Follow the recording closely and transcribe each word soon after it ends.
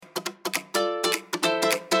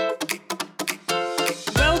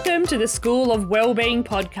to the School of Wellbeing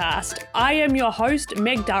podcast. I am your host,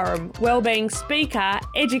 Meg Durham, wellbeing speaker,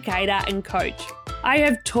 educator and coach. I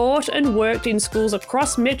have taught and worked in schools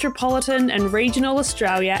across metropolitan and regional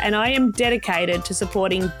Australia, and I am dedicated to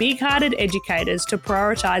supporting big-hearted educators to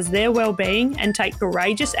prioritise their wellbeing and take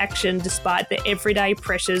courageous action despite the everyday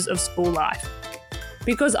pressures of school life.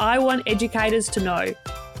 Because I want educators to know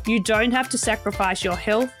you don't have to sacrifice your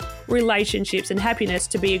health, relationships and happiness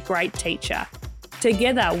to be a great teacher.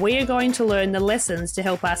 Together, we are going to learn the lessons to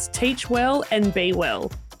help us teach well and be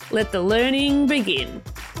well. Let the learning begin.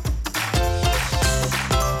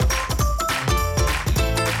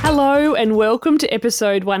 Hello and welcome to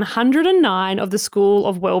episode 109 of the School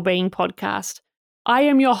of Wellbeing podcast. I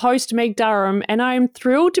am your host, Meg Durham, and I am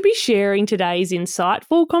thrilled to be sharing today's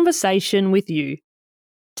insightful conversation with you.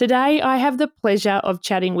 Today, I have the pleasure of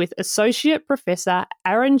chatting with Associate Professor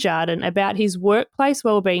Aaron Jarden about his workplace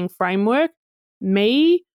wellbeing framework,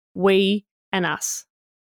 Me, We and Us.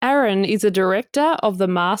 Aaron is a director of the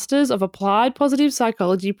Masters of Applied Positive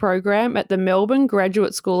Psychology program at the Melbourne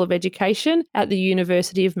Graduate School of Education at the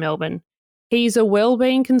University of Melbourne. He is a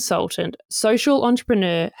wellbeing consultant, social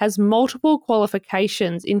entrepreneur, has multiple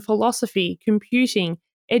qualifications in philosophy, computing,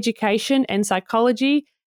 education and psychology,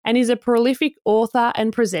 and is a prolific author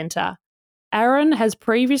and presenter. Aaron has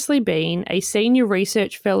previously been a Senior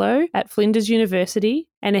Research Fellow at Flinders University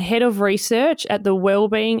and a Head of Research at the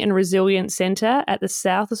Wellbeing and Resilience Centre at the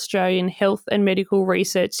South Australian Health and Medical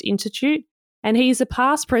Research Institute, and he is a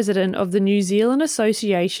past President of the New Zealand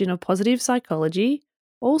Association of Positive Psychology,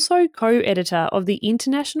 also co-editor of the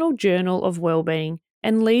International Journal of Wellbeing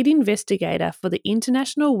and lead investigator for the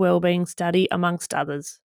International Wellbeing Study, amongst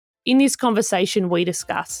others. In this conversation, we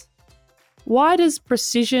discuss: why does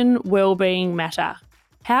precision wellbeing matter?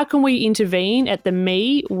 How can we intervene at the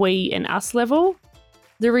me, we and us level?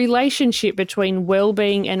 The relationship between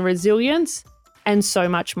wellbeing and resilience, and so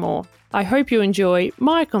much more. I hope you enjoy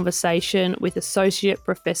my conversation with Associate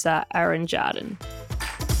Professor Aaron Jarden.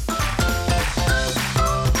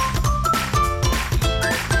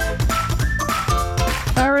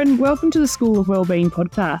 Aaron, welcome to the School of Wellbeing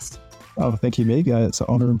podcast. Oh, thank you, Meg. It's an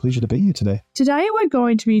honour and pleasure to be here today. Today we're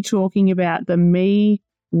going to be talking about the me,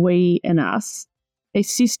 we and us, a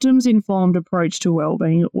systems-informed approach to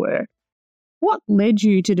wellbeing at work. What led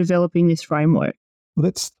you to developing this framework? Well,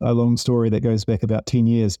 that's a long story that goes back about 10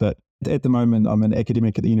 years, but at the moment I'm an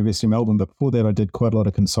academic at the University of Melbourne, but before that I did quite a lot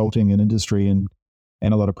of consulting in industry and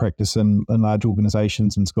a lot of practice in large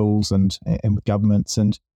organisations and schools and with governments.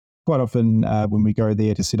 And quite often when we go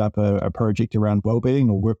there to set up a project around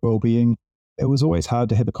wellbeing or work wellbeing, it was always hard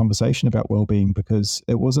to have a conversation about wellbeing because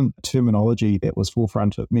it wasn't a terminology that was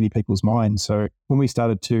forefront of many people's minds. So when we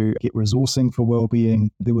started to get resourcing for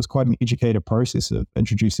wellbeing, there was quite an educated process of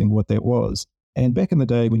introducing what that was. And back in the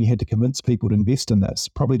day when you had to convince people to invest in this,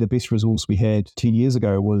 probably the best resource we had 10 years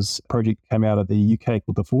ago was a project that came out of the UK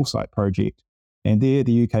called the Foresight Project. And there,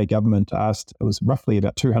 the UK government asked, it was roughly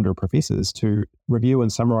about 200 professors to review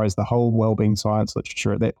and summarise the whole wellbeing science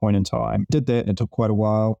literature at that point in time. Did that, and it took quite a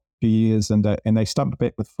while, a few years, and they stumped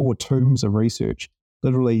back with 4 tomes of research,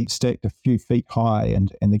 literally stacked a few feet high,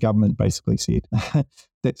 and the government basically said,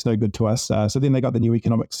 that's no good to us. So then they got the New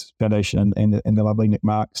Economics Foundation and the lovely Nick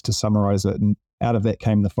Marks to summarise it, and out of that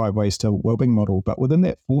came the 5 Ways to Wellbeing model. But within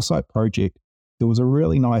that Foresight project, there was a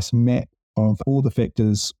really nice map of all the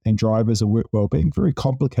factors and drivers of work wellbeing, very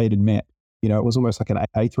complicated map. You know, it was almost like an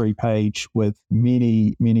A3 page with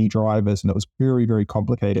many, many drivers, and it was very, very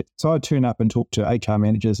complicated. So I'd turn up and talk to HR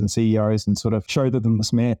managers and CEOs and sort of show them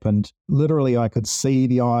this map, and literally I could see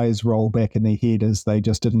the eyes roll back in their head as they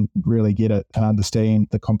just didn't really get it and understand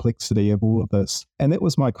the complexity of all of this. And that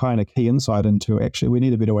was my kind of key insight into actually we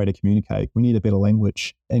need a better way to communicate. We need a better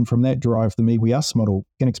language. And from that derived the Me, We, Us model.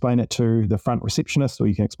 You can explain it to the front receptionist or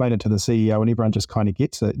you can explain it to the CEO, and everyone just kind of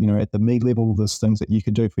gets it. You know, at the me level, there's things that you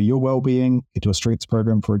can do for your well-being. You could do a strengths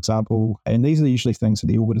program, for example. And these are usually things that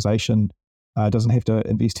the organization doesn't have to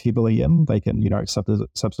invest heavily in. They can,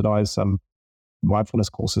 subsidize some mindfulness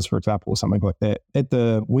courses, for example, or something like that. At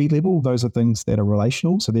the we level, those are things that are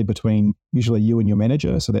relational. So they're between usually you and your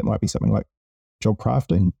manager. So that might be something like job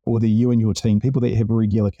crafting, or the you and your team, people that you have a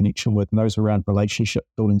regular connection with, and those around relationship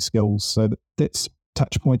building skills. So that's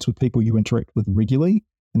touch points with people you interact with regularly.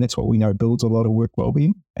 And that's what we know builds a lot of work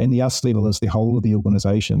wellbeing. And the us level is the whole of the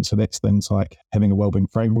organization. So that's things like having a wellbeing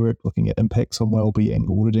framework, looking at impacts on wellbeing,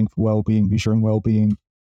 auditing for wellbeing, measuring wellbeing,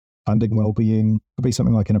 funding wellbeing. Could be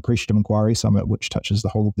something like an appreciative inquiry summit, which touches the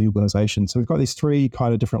whole of the organization. So we've got these 3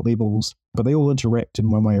 kind of different levels, but they all interact in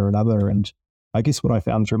one way or another. And I guess what I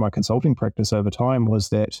found through my consulting practice over time was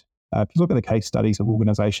that if you look at the case studies of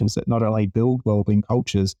organizations that not only build wellbeing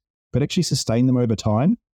cultures, but actually sustain them over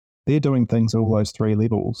time. They're doing things at all those three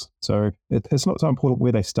levels. So it's not so important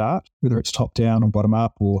where they start, whether it's top down or bottom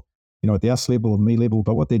up or, at the us level or me level,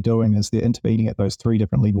 but what they're doing is they're intervening at those three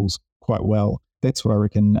different levels quite well. That's what I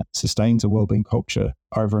reckon sustains a wellbeing culture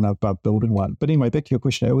over and above building one. But anyway, back to your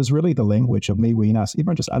question, it was really the language of me, we, and us.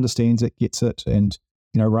 Everyone just understands it, gets it, and,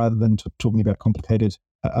 rather than talking about complicated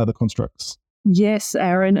other constructs. Yes,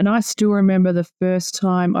 Aaron. And I still remember the first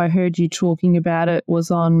time I heard you talking about it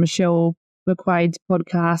was on Michelle McQuaid's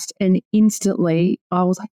podcast. And instantly I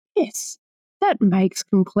was like, yes, that makes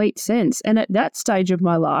complete sense. And at that stage of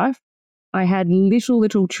my life, I had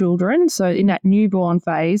little children. So in that newborn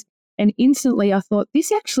phase, and instantly I thought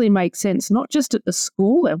this actually makes sense, not just at the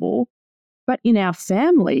school level, but in our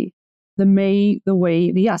family, the me, the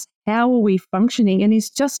we, the us. How are we functioning? And it's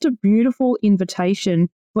just a beautiful invitation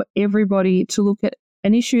for everybody to look at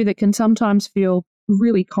an issue that can sometimes feel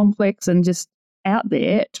really complex and just out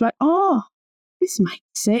there to like, oh, this makes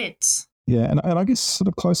sense. Yeah, and I guess sort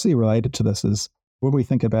of closely related to this is when we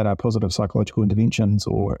think about our positive psychological interventions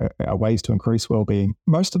or our ways to increase well-being,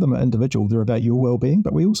 most of them are individual. They're about your well-being,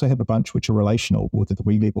 but we also have a bunch which are relational, or at the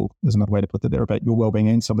we level is another way to put it. They're about your well-being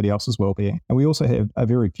and somebody else's well-being. And we also have a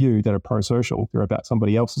very few that are pro-social. They're about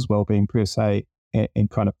somebody else's well-being per se, and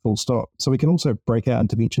kind of full stop. So we can also break out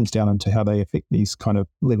interventions down into how they affect these kind of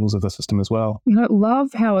levels of the system as well. I love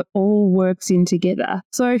how it all works in together.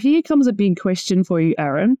 So here comes a big question for you,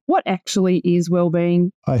 Aaron. What actually is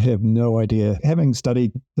wellbeing? I have no idea. Having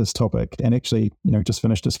studied this topic and actually, just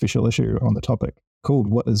finished a special issue on the topic called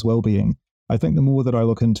What is Wellbeing? I think the more that I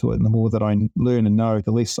look into it and the more that I learn and know,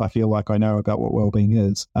 the less I feel like I know about what wellbeing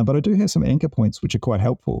is. But I do have some anchor points which are quite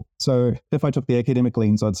helpful. So if I took the academic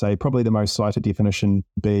lens, I'd say probably the most cited definition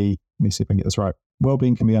would be, let me see if I can get this right.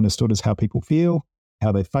 Wellbeing can be understood as how people feel,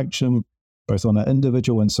 how they function, both on an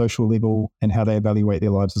individual and social level, and how they evaluate their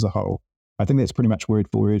lives as a whole. I think that's pretty much word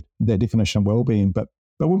for word, that definition of wellbeing. But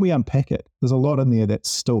when we unpack it, there's a lot in there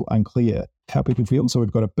that's still unclear how people feel. So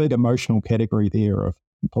we've got a big emotional category there of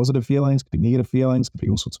positive feelings, could be negative feelings, could be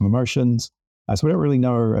all sorts of emotions. So we don't really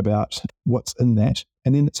know about what's in that.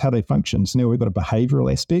 And then it's how they function. So now we've got a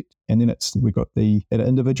behavioral aspect, and then we've got at an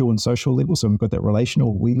individual and social level. So we've got that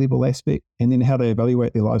relational we level aspect, and then how they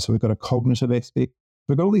evaluate their lives. So we've got a cognitive aspect.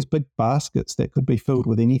 We've got all these big baskets that could be filled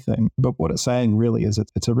with anything. But what it's saying really is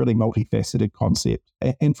it's a really multifaceted concept.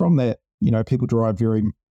 And from that, people derive very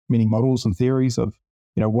many models and theories of,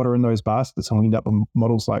 what are in those baskets. And we end up with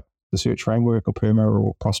models like the search framework or PERMA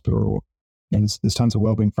or Prosper, and there's tons of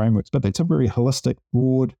wellbeing frameworks, but that's a very holistic,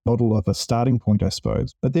 broad model of a starting point, I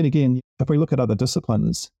suppose. But then again, if we look at other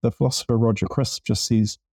disciplines, the philosopher Roger Crisp just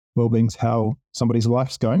says wellbeing's how somebody's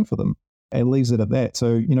life's going for them and leaves it at that.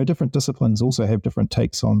 So, different disciplines also have different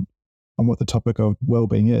takes on what the topic of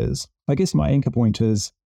wellbeing is. I guess my anchor point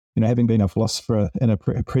is, having been a philosopher in a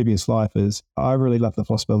previous life, is I really love the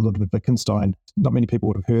philosopher Ludwig Wittgenstein. Not many people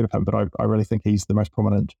would have heard of him, but I really think he's the most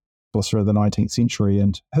prominent philosopher of the 19th century.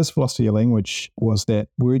 And his philosophy of language was that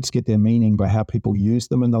words get their meaning by how people use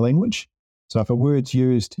them in the language. So if a word's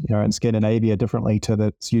used, in Scandinavia differently to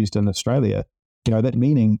that's used in Australia,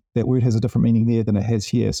 that word has a different meaning there than it has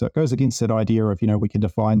here. So it goes against that idea of, we can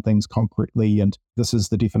define things concretely and this is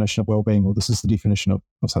the definition of wellbeing or this is the definition of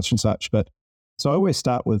such and such. But so I always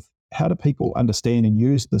start with, how do people understand and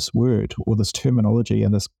use this word or this terminology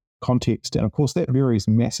in this context? And of course, that varies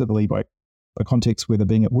massively by context, whether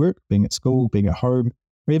being at work, being at school, being at home,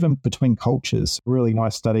 or even between cultures. A really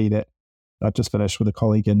nice study that I've just finished with a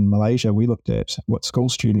colleague in Malaysia. We looked at what school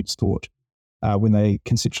students thought when they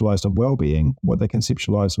conceptualized of well-being, what they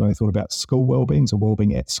conceptualized when they thought about school well-being, so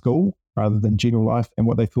well-being at school rather than general life, and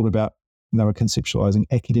what they thought about when they were conceptualizing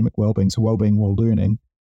academic well-being, so well-being while learning,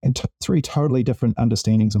 and three totally different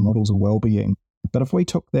understandings and models of well-being. But if we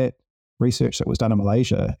took that research that was done in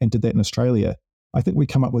Malaysia and did that in Australia, I think we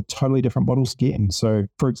come up with totally different models again. So,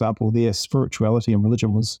 for example, their spirituality and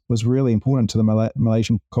religion was really important to the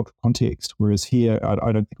Malaysian cultural context, whereas here, I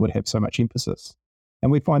don't think it would have so much emphasis.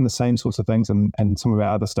 And we find the same sorts of things in some of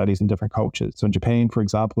our other studies in different cultures. So in Japan, for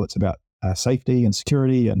example, it's about safety and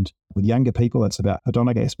security, and with younger people, it's about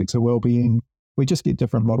hedonic aspects of well-being. We just get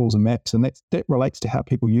different models and maps, and that relates to how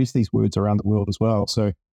people use these words around the world as well.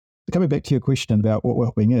 So coming back to your question about what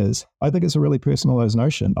wellbeing is, I think it's a really personalised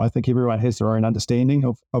notion. I think everyone has their own understanding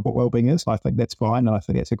of what wellbeing is. I think that's fine, and I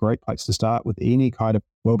think that's a great place to start with any kind of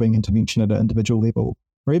wellbeing intervention at an individual level,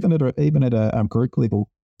 or even at a group level,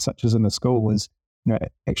 such as in the school, is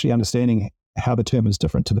actually understanding how the term is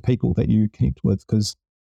different to the people that you connect with, because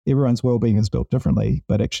everyone's wellbeing is built differently,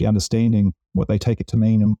 but actually understanding what they take it to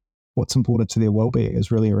mean and what's important to their wellbeing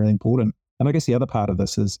is really, really important. And I guess the other part of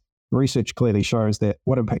this is, research clearly shows that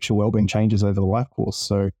what impacts your wellbeing changes over the life course.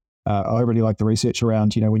 So I really like the research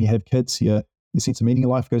around, when you have kids, your sense of meaning in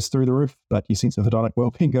life goes through the roof, but your sense of hedonic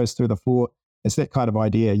wellbeing goes through the floor. It's that kind of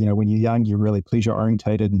idea. When you're young, you're really pleasure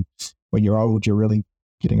orientated, and when you're old, you're really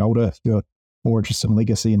getting older. You're more interested in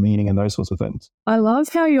legacy and meaning and those sorts of things. I love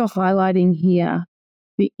how you're highlighting here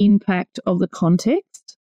the impact of the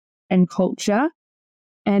context and culture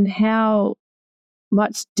and how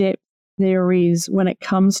much depth there is when it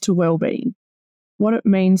comes to wellbeing. What it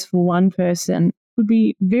means for one person would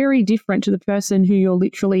be very different to the person who you're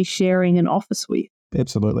literally sharing an office with.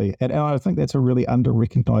 Absolutely. And I think that's a really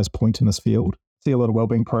under-recognised point in this field. I see a lot of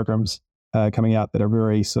wellbeing programs coming out that are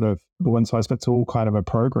very sort of one-size-fits-all kind of a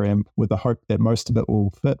program with the hope that most of it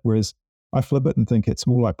will fit, whereas I flip it and think it's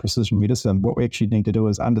more like precision medicine. What we actually need to do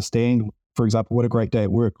is understand, for example, what a great day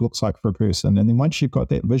at work looks like for a person. And then once you've got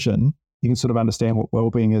that vision, you can sort of understand what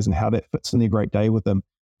wellbeing is and how that fits in their great day with them.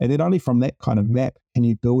 And then only from that kind of map can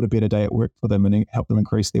you build a better day at work for them and help them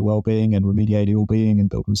increase their wellbeing and remediate ill-being and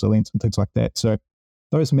build resilience and things like that. So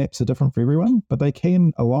those maps are different for everyone, but they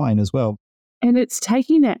can align as well. And it's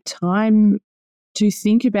taking that time to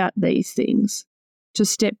think about these things, to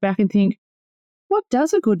step back and think, what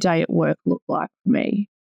does a good day at work look like for me?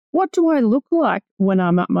 What do I look like when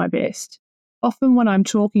I'm at my best? Often when I'm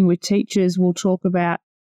talking with teachers, we'll talk about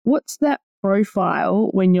what's that profile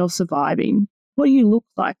when you're surviving? What do you look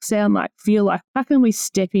like, sound like, feel like? How can we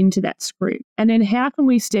step into that script? And then how can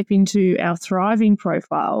we step into our thriving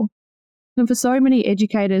profile? And for so many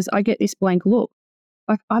educators, I get this blank look.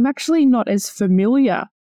 Like, I'm actually not as familiar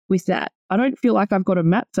with that. I don't feel like I've got a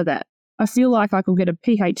map for that. I feel like I could get a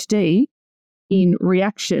PhD in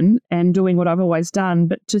reaction and doing what I've always done,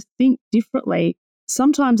 but to think differently,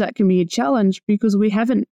 sometimes that can be a challenge because we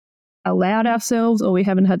haven't allowed ourselves or we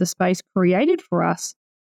haven't had the space created for us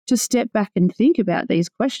to step back and think about these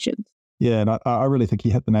questions. Yeah, and I really think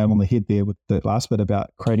you hit the nail on the head there with the last bit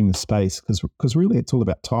about creating the space, because really it's all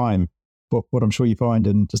about time. But what I'm sure you find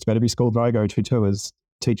in just about every school that I go to too is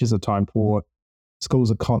teachers are time poor.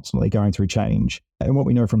 Schools are constantly going through change. And what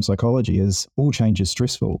we know from psychology is all change is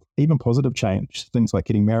stressful, even positive change, things like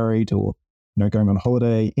getting married or going on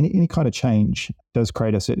holiday, any kind of change does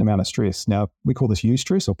create a certain amount of stress. Now, we call this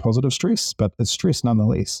eustress or positive stress, but it's stress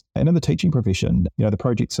nonetheless. And in the teaching profession, the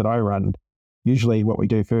projects that I run, usually what we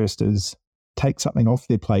do first is take something off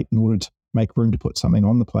their plate in order to make room to put something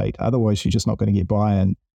on the plate. Otherwise, you're just not going to get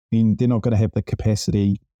buy-in. And they're not going to have the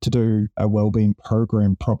capacity to do a wellbeing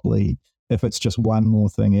program properly if it's just one more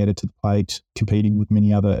thing added to the plate, competing with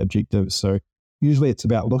many other objectives. So usually it's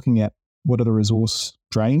about looking at what are the resource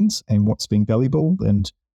drains and what's being valuable,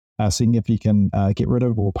 and seeing if you can get rid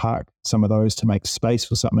of or park some of those to make space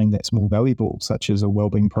for something that's more valuable, such as a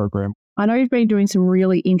wellbeing program. I know you've been doing some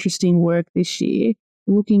really interesting work this year,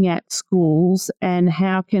 looking at schools and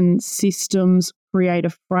how can systems create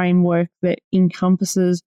a framework that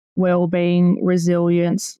encompasses wellbeing,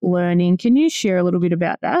 resilience, learning. Can you share a little bit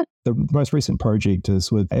about that? The most recent project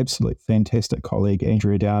is with absolutely fantastic colleague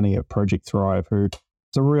Andrea Downey at Project Thrive, who is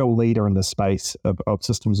a real leader in the space of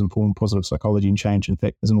systems-informed positive psychology and change. In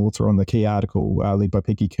fact, is an author on the key article led by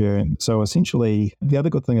Peggy Kern. So essentially, the other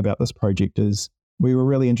good thing about this project is we were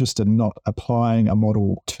really interested in not applying a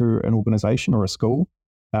model to an organisation or a school,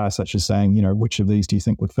 such as saying, which of these do you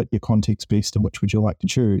think would fit your context best and which would you like to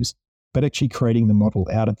choose, but actually creating the model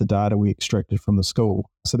out of the data we extracted from the school.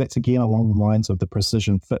 So that's again along the lines of the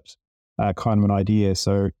precision fit kind of an idea.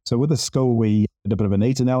 So with the school, we did a bit of a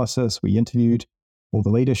needs analysis. We interviewed all the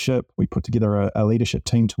leadership. We put together a leadership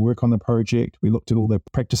team to work on the project. We looked at all the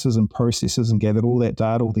practices and processes and gathered all that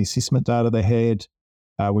data, all the assessment data they had.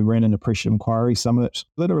 We ran an appreciative inquiry summit.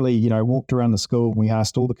 Literally, walked around the school and we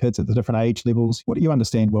asked all the kids at the different age levels, what do you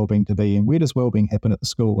understand wellbeing to be, and where does wellbeing happen at the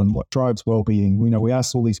school, and what drives wellbeing? We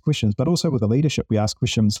asked all these questions, but also with the leadership, we asked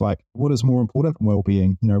questions like, what is more important than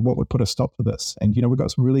wellbeing? What would put a stop to this? And, we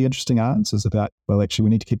got some really interesting answers about, well, actually,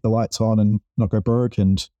 we need to keep the lights on and not go broke,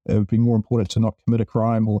 and it would be more important to not commit a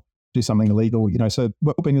crime or do something illegal. So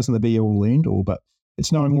wellbeing isn't the be all end all, but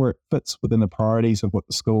it's knowing where it fits within the priorities of what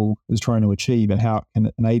the school is trying to achieve and how it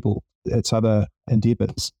can enable its other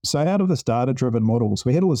endeavours. So out of this data-driven model, so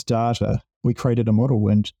we had all this data, we created a model,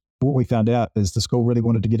 and what we found out is the school really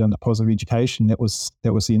wanted to get into positive education. That was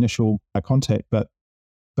the initial contact. But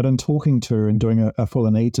in talking to and doing a full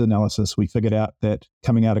needs analysis, we figured out that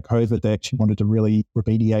coming out of COVID, they actually wanted to really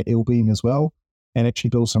remediate ill-being as well and actually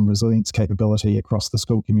build some resilience capability across the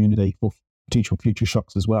school community for potential future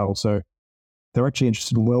shocks as well. So they're actually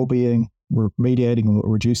interested in well-being, remediating or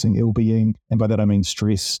reducing ill-being, and by that I mean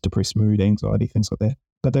stress, depressed mood, anxiety, things like that.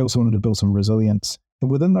 But they also wanted to build some resilience. And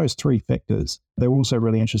within those three factors, they were also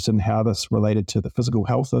really interested in how this related to the physical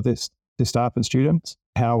health of their staff and students,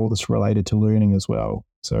 how all this related to learning as well.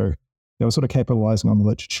 So they were sort of capitalizing on the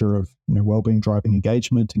literature of wellbeing driving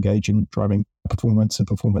engagement driving performance, and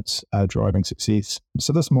performance driving success.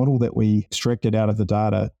 So this model that we extracted out of the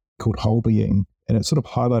data called Wellbeing, and it sort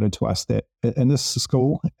of highlighted to us that in this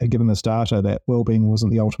school, given this data, that wellbeing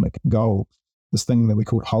wasn't the ultimate goal. This thing that we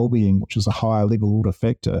called Wellbeing, which is a higher level order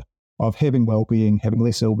factor of having well-being, having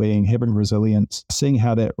less ill-being, having resilience, seeing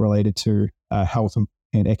how that related to health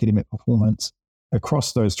and academic performance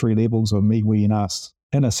across those three levels of me, we, and us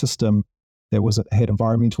in a system that had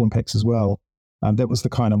environmental impacts as well. That was the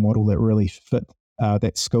kind of model that really fit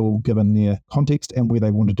that school given their context and where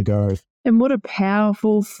they wanted to go. And what a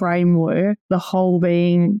powerful framework, the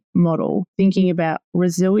whole-being model, thinking about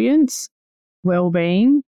resilience,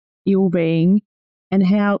 well-being, ill-being, and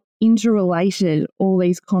how interrelated all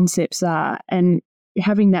these concepts are, and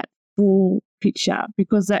having that full picture,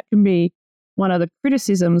 because that can be one of the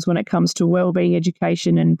criticisms when it comes to wellbeing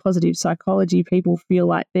education and positive psychology. People feel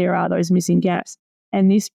like there are those missing gaps.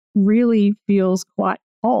 And this really feels quite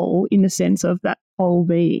whole in the sense of that whole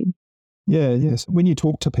being. Yeah, yes. When you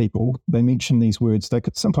talk to people, they mention these words. They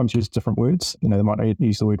could sometimes use different words. They might not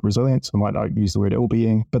use the word resilience, they might not use the word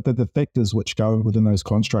ill-being, but the factors which go within those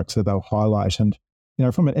constructs that they'll highlight. And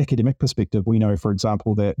from an academic perspective, we know, for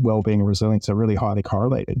example, that well-being and resilience are really highly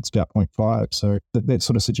correlated. It's about 0.5. So that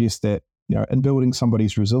sort of suggests that, in building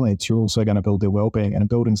somebody's resilience, you're also going to build their well-being. And in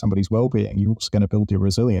building somebody's well-being, you're also going to build their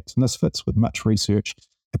resilience. And this fits with much research.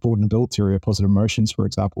 The build and build theory of positive emotions, for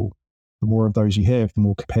example. The more of those you have, the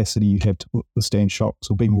more capacity you have to withstand shocks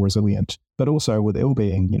or be more resilient. But also with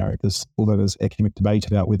ill-being, although there's academic debate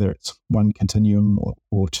about whether it's one continuum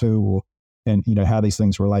or two, and how these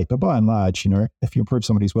things relate. But by and large, if you improve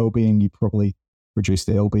somebody's well-being, you probably reduce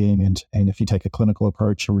their ill-being. And if you take a clinical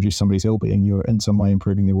approach to reduce somebody's ill-being, you're in some way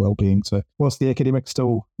improving their well-being. So whilst the academics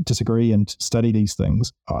still disagree and study these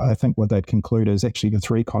things, I think what they'd conclude is actually the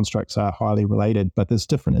three constructs are highly related, but there's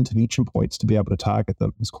different intervention points to be able to target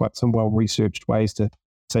them. There's quite some well-researched ways to,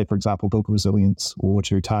 say, for example, build resilience or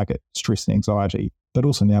to target stress and anxiety. But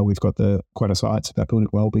also now we've got quite a science about building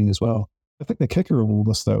well-being as well. I think the kicker of all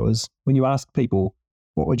this, though, is when you ask people,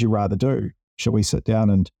 what would you rather do? Shall we sit down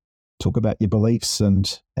and talk about your beliefs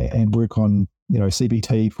and work on,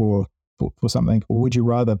 CBT for something? Or would you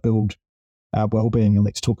rather build well-being and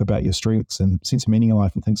let's talk about your strengths and sense of meaning in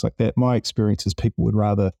life and things like that? My experience is people would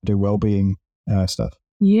rather do well-being stuff.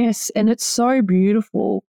 Yes, and it's so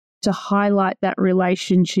beautiful to highlight that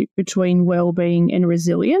relationship between well-being and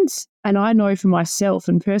resilience. And I know for myself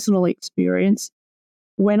and personal experience,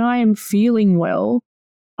 when I am feeling well,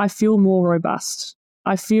 I feel more robust.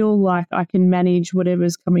 I feel like I can manage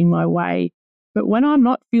whatever's coming my way. But when I'm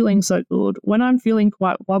not feeling so good, when I'm feeling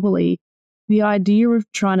quite wobbly, the idea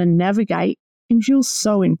of trying to navigate can feel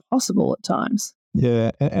so impossible at times.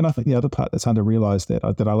 Yeah, and I think the other part that's under-realised that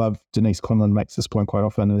I love, Denise Quinlan makes this point quite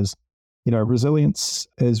often, is, resilience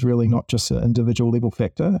is really not just an individual level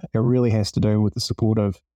factor. It really has to do with the support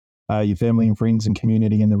of your family and friends and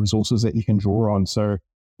community and the resources that you can draw on. So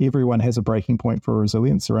everyone has a breaking point for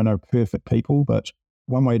resilience. There are no perfect people, but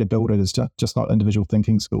one way to build it is just not individual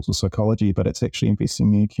thinking skills or psychology, but it's actually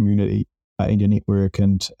investing in your community and your network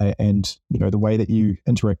and the way that you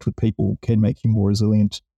interact with people can make you more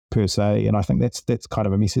resilient per se. And I think that's kind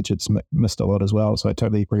of a message that's missed a lot as well. So I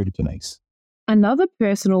totally agree with Denise. Another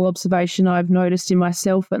personal observation I've noticed in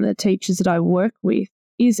myself and the teachers that I work with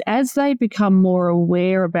is as they become more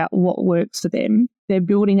aware about what works for them, they're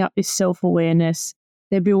building up this self-awareness,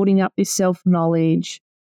 they're building up this self-knowledge,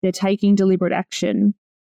 they're taking deliberate action.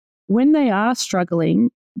 When they are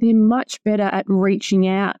struggling, they're much better at reaching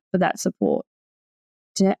out for that support,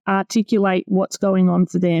 to articulate what's going on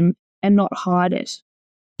for them and not hide it.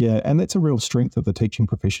 Yeah, and that's a real strength of the teaching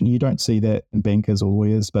profession. You don't see that in bankers or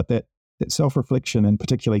lawyers, but that self-reflection, and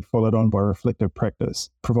particularly followed on by reflective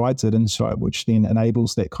practice, provides that insight which then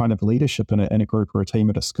enables that kind of leadership in a group or a team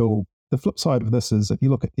at a school. The flip side of this is if you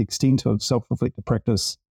look at the extent of self-reflective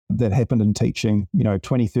practice that happened in teaching,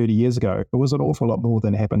 20, 30 years ago, it was an awful lot more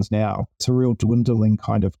than happens now. It's a real dwindling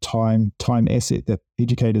kind of time asset that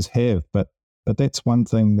educators have, but that's one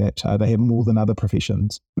thing that they have more than other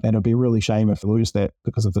professions. And it'd be a really shame if they lose that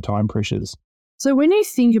because of the time pressures. So when you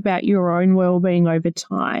think about your own well-being over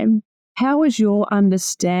time, how has your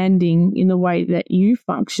understanding in the way that you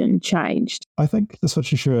function changed? I think this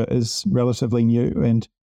literature is relatively new and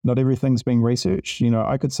not everything's being researched.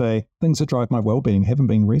 I could say things that drive my well-being haven't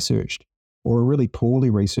been researched or are really poorly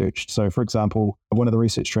researched. So, for example, one of the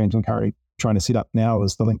research streams I'm currently trying to set up now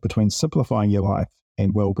is the link between simplifying your life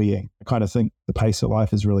and well-being. I kind of think the pace of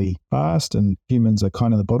life is really fast and humans are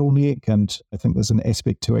kind of the bottleneck. And I think there's an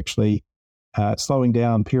aspect to actually slowing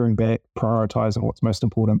down, paring back, prioritizing what's most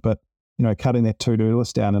important, but, cutting that to-do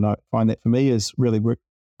list down. And I find that for me is really work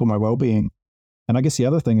for my well-being. And I guess the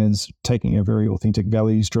other thing is taking a very authentic,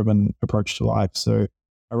 values-driven approach to life. So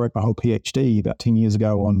I wrote my whole PhD about 10 years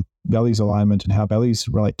ago on values alignment and how values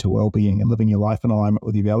relate to well-being and living your life in alignment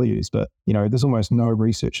with your values. But, there's almost no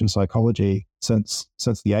research in psychology since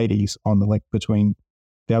the 80s on the link between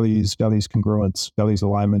values congruence, values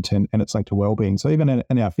alignment, and its link to well-being. So even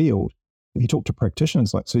in our field, if you talk to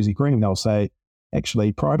practitioners like Susie Green, they'll say,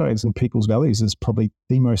 actually, prioritizing people's values is probably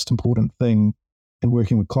the most important thing in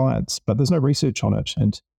working with clients, but there's no research on it.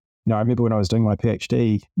 And, I remember when I was doing my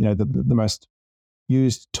PhD, the most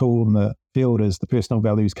used tool in the field is the personal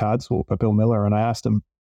values card swap by Bill Miller. And I asked him,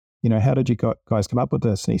 how did you guys come up with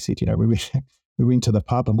this? And he said, we went to the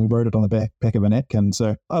pub and we wrote it on the back of a napkin.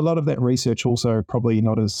 So a lot of that research also probably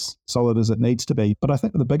not as solid as it needs to be. But I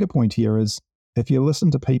think the bigger point here is if you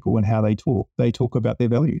listen to people and how they talk about their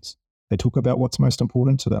values. They talk about what's most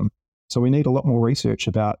important to them. So we need a lot more research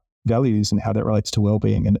about values and how that relates to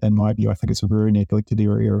well-being. And in my view, I think it's a very neglected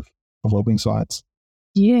area of well-being science.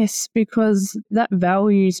 Yes, because that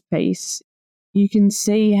values piece, you can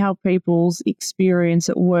see how people's experience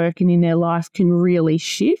at work and in their life can really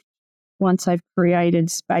shift once they've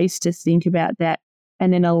created space to think about that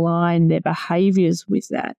and then align their behaviours with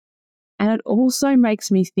that. And it also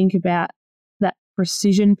makes me think about that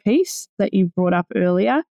precision piece that you brought up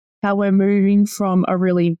earlier, how we're moving from a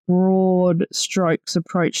really broad strokes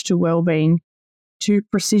approach to wellbeing to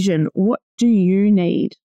precision. What do you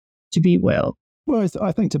need to be well? Well,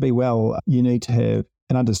 I think to be well, you need to have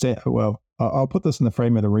an understanding. Well, I'll put this in the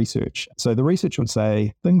frame of the research. So the research would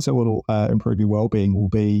say things that will improve your well-being will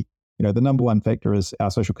be, the number one factor is our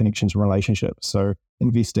social connections and relationships. So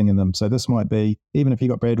investing in them. So this might be, even if you've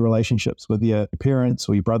got bad relationships with your parents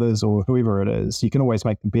or your brothers or whoever it is, you can always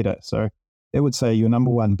make them better. So it would say your number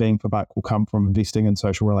one bang for buck will come from investing in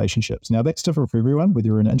social relationships. Now that's different for everyone, whether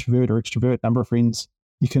you're an introvert or extrovert, number of friends.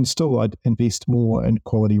 You can still invest more in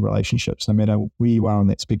quality relationships, no matter where you are on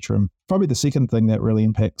that spectrum. Probably the second thing that really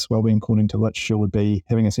impacts wellbeing, according to literature, would be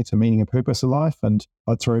having a sense of meaning and purpose in life. And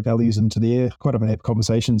I'd throw values into there. Quite often I have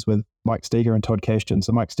conversations with Mike Steger and Todd Kashdan.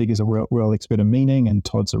 So Mike Steger's a real expert in meaning and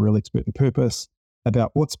Todd's a real expert in purpose,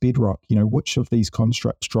 about what's bedrock, which of these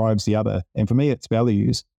constructs drives the other. And for me, it's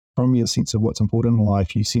values. From your sense of what's important in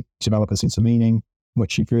life, you develop a sense of meaning,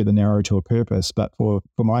 which you further narrow to a purpose. But for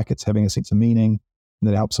Mike, it's having a sense of meaning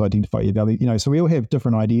that helps identify your value. So we all have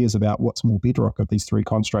different ideas about what's more bedrock of these three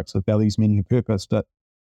constructs of values, meaning, and purpose. But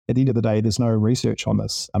at the end of the day, there's no research on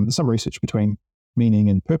this. There's some research between meaning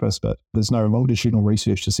and purpose, but there's no longitudinal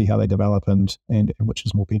research to see how they develop and which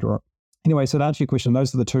is more bedrock. Anyway, so to answer your question,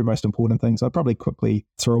 those are the two most important things. I'd probably quickly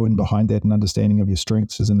throw in behind that an understanding of your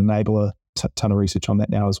strengths as an enabler. Ton of research on that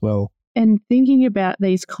now as well. And thinking about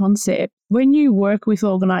these concepts, when you work with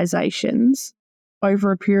organisations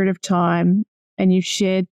over a period of time, and you've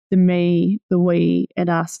shared the me, the we, and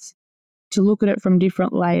us to look at it from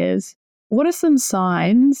different layers, what are some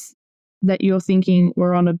signs that you're thinking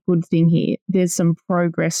we're on a good thing here? There's some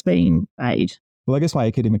progress being made. Well, I guess my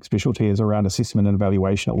academic specialty is around assessment and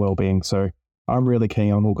evaluation at wellbeing. So I'm really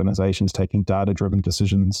keen on organisations taking data-driven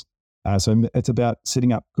decisions. So it's about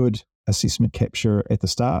setting up good assessment capture at the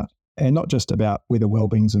start, and not just about whether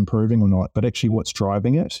wellbeing's improving or not, but actually what's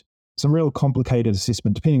driving it. Some real complicated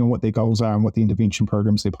assessment, depending on what their goals are and what the intervention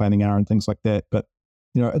programs they're planning are and things like that. But,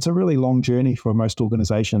 it's a really long journey for most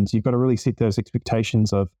organizations. You've got to really set those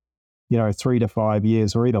expectations of, 3 to 5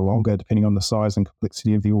 years or even longer, depending on the size and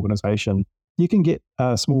complexity of the organization. You can get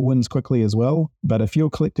small wins quickly as well. But if you're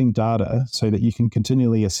collecting data so that you can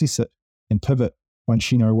continually assess it and pivot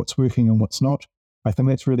once you know what's working and what's not, I think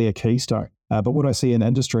that's really a keystone. But what I see in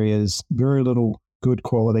industry is very little good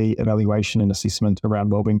quality evaluation and assessment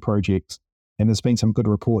around wellbeing projects. And there's been some good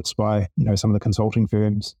reports by, some of the consulting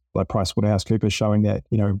firms like PricewaterhouseCoopers showing that,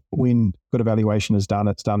 when good evaluation is done,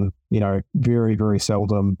 it's done, very, very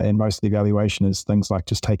seldom. And most of the evaluation is things like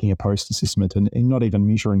just taking a post-assessment and not even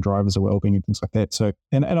measuring drivers of wellbeing and things like that. So,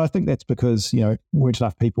 and I think that's because, weren't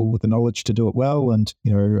enough people with the knowledge to do it well. And,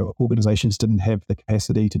 organizations didn't have the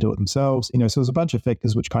capacity to do it themselves. So there's a bunch of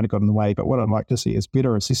factors which kind of got in the way. But what I'd like to see is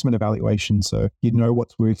better assessment evaluation. So you know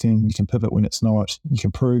what's working, you can pivot when it's not, you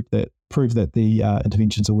can prove that the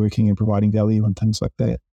interventions are working and providing value and things like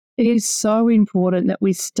that. It is so important that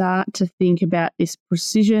we start to think about this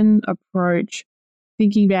precision approach,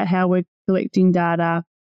 thinking about how we're collecting data,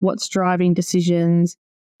 what's driving decisions.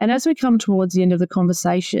 And as we come towards the end of the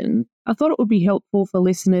conversation, I thought it would be helpful for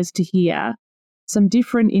listeners to hear some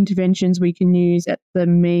different interventions we can use at the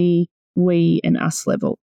me, we and us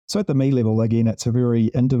level? So at the me level, again, it's a very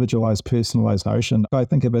individualized, personalized notion. I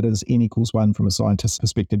think of it as N equals 1 from a scientist's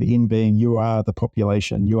perspective. N being you are the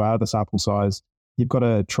population, you are the sample size. You've got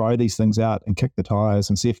to try these things out and kick the tires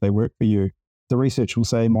and see if they work for you. The research will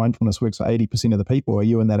say mindfulness works for 80% of the people. Are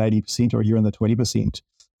you in that 80% or are you in the 20%?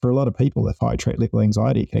 For a lot of people, if high trait level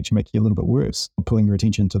anxiety can actually make you a little bit worse, pulling your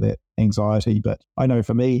attention to that anxiety. But I know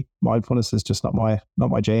for me, mindfulness is just not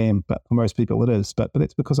my jam, but for most people it is. But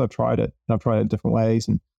that's because I've tried it. And I've tried it in different ways.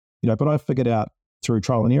 And but I've figured out through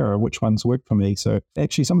trial and error which ones work for me. So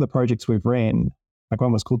actually some of the projects we've ran, like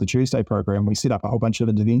one was called the Tuesday program, we set up a whole bunch of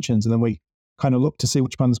interventions and then we kind of looked to see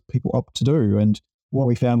which ones people opt to do. And what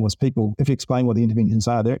we found was people, if you explain what the interventions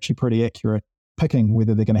are, they're actually pretty accurate picking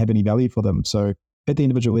whether they're going to have any value for them. So at the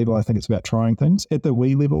individual level, I think it's about trying things. At the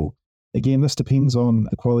we level, again, this depends on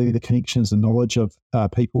the quality of the connections, the knowledge of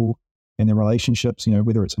people and their relationships,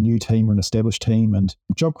 whether it's a new team or an established team. And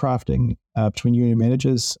job crafting between you and your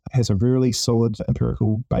managers has a really solid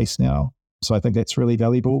empirical base now. So I think that's really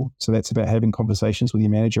valuable. So that's about having conversations with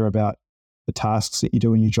your manager about the tasks that you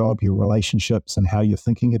do in your job, your relationships, and how you're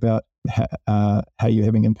thinking about how you're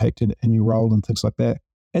having impacted in your role and things like that.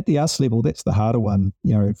 At the us level, that's the harder one,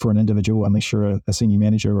 for an individual, unless you're a senior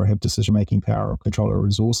manager or have decision-making power or control of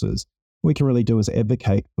resources. What we can really do is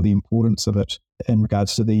advocate for the importance of it in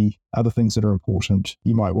regards to the other things that are important.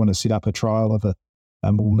 You might want to set up a trial of a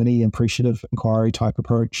more mini appreciative inquiry type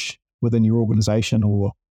approach within your organization,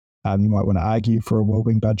 or you might want to argue for a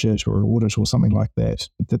wellbeing budget or an audit or something like that.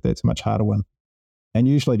 That's a much harder one. And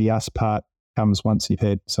usually the us part comes once you've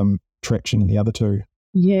had some traction in the other two.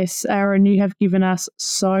 Yes, Aaron, you have given us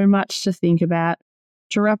so much to think about.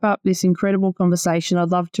 To wrap up this incredible conversation, I'd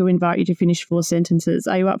love to invite you to finish 4 sentences.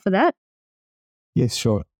 Are you up for that? Yes,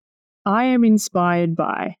 sure. I am inspired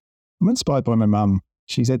by. I'm inspired by my mum.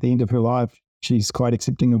 She's at the end of her life. She's quite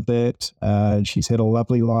accepting of that. She's had a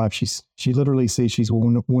lovely life. She literally says she's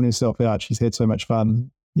worn herself out. She's had so much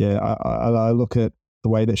fun. Yeah, I look at the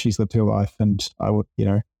way that she's lived her life, and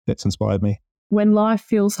that's inspired me. When life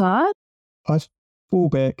feels hard? I fall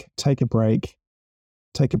back, take a break,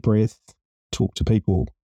 take a breath, talk to people,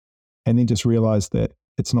 and then just realize that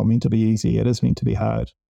it's not meant to be easy. It is meant to be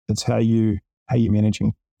hard. It's how you manage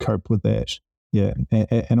and cope with that. Yeah,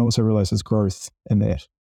 and also realize there's growth in that.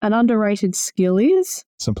 An underrated skill is?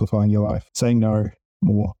 Simplifying your life, saying no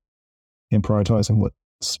more, and prioritizing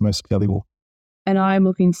what's most valuable. And I'm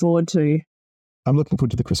looking forward to? I'm looking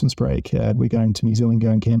forward to the Christmas break. We're going to New Zealand,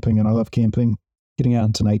 going camping, and I love camping, getting out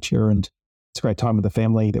into nature, and it's a great time with the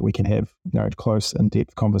family that we can have, close,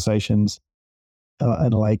 in-depth conversations in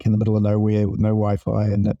a lake in the middle of nowhere with no Wi-Fi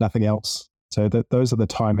and nothing else. So those are the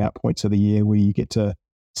time out points of the year where you get to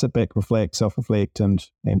sit back, reflect, self-reflect, and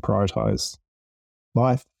prioritize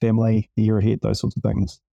life, family, the year ahead, those sorts of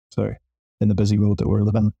things. So in the busy world that we're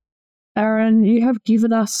living. Aaron, you have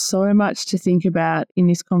given us so much to think about in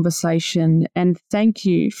this conversation, and thank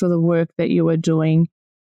you for the work that you are doing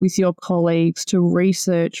with your colleagues to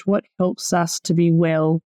research what helps us to be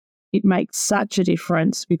well. It makes such a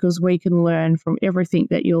difference because we can learn from everything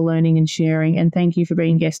that you're learning and sharing. And thank you for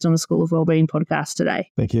being a guest on the School of Wellbeing podcast today.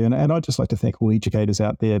 Thank you. And I'd just like to thank all educators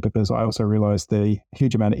out there, because I also realise the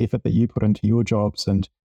huge amount of effort that you put into your jobs, and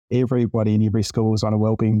everybody in every school is on a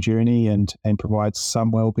wellbeing journey and provides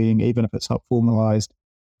some wellbeing, even if it's not formalised,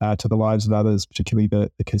 to the lives of others, particularly the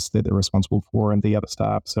kids that they're responsible for and the other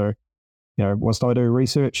staff. So, whilst I do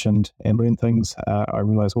research and learn things, I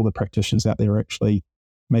realise all the practitioners out there are actually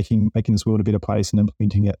making this world a better place and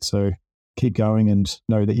implementing it. So keep going and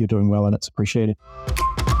know that you're doing well, and it's appreciated.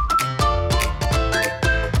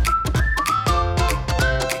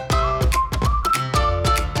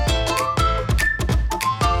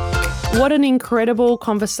 What an incredible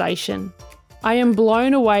conversation. I am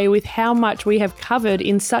blown away with how much we have covered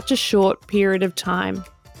in such a short period of time.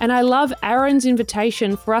 And I love Aaron's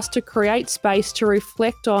invitation for us to create space to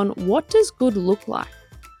reflect on, what does good look like?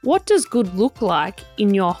 What does good look like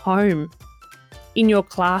in your home, in your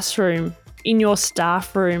classroom, in your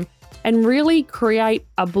staff room, and really create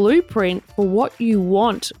a blueprint for what you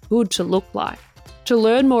want good to look like. To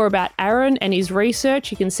learn more about Aaron and his research,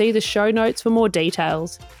 you can see the show notes for more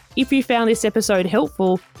details. If you found this episode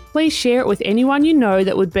helpful, please share it with anyone you know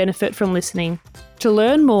that would benefit from listening. To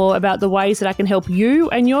learn more about the ways that I can help you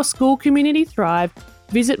and your school community thrive,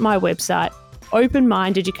 visit my website,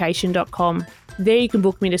 openmindeducation.com. There you can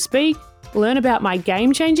book me to speak, learn about my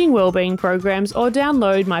game-changing wellbeing programs, or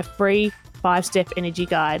download my free 5-step energy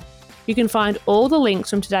guide. You can find all the links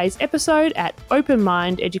from today's episode at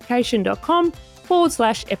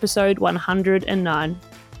openmindeducation.com/episode 109.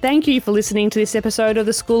 Thank you for listening to this episode of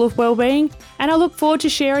the School of Wellbeing, and I look forward to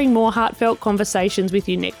sharing more heartfelt conversations with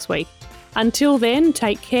you next week. Until then,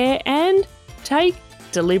 take care and take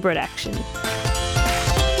deliberate action.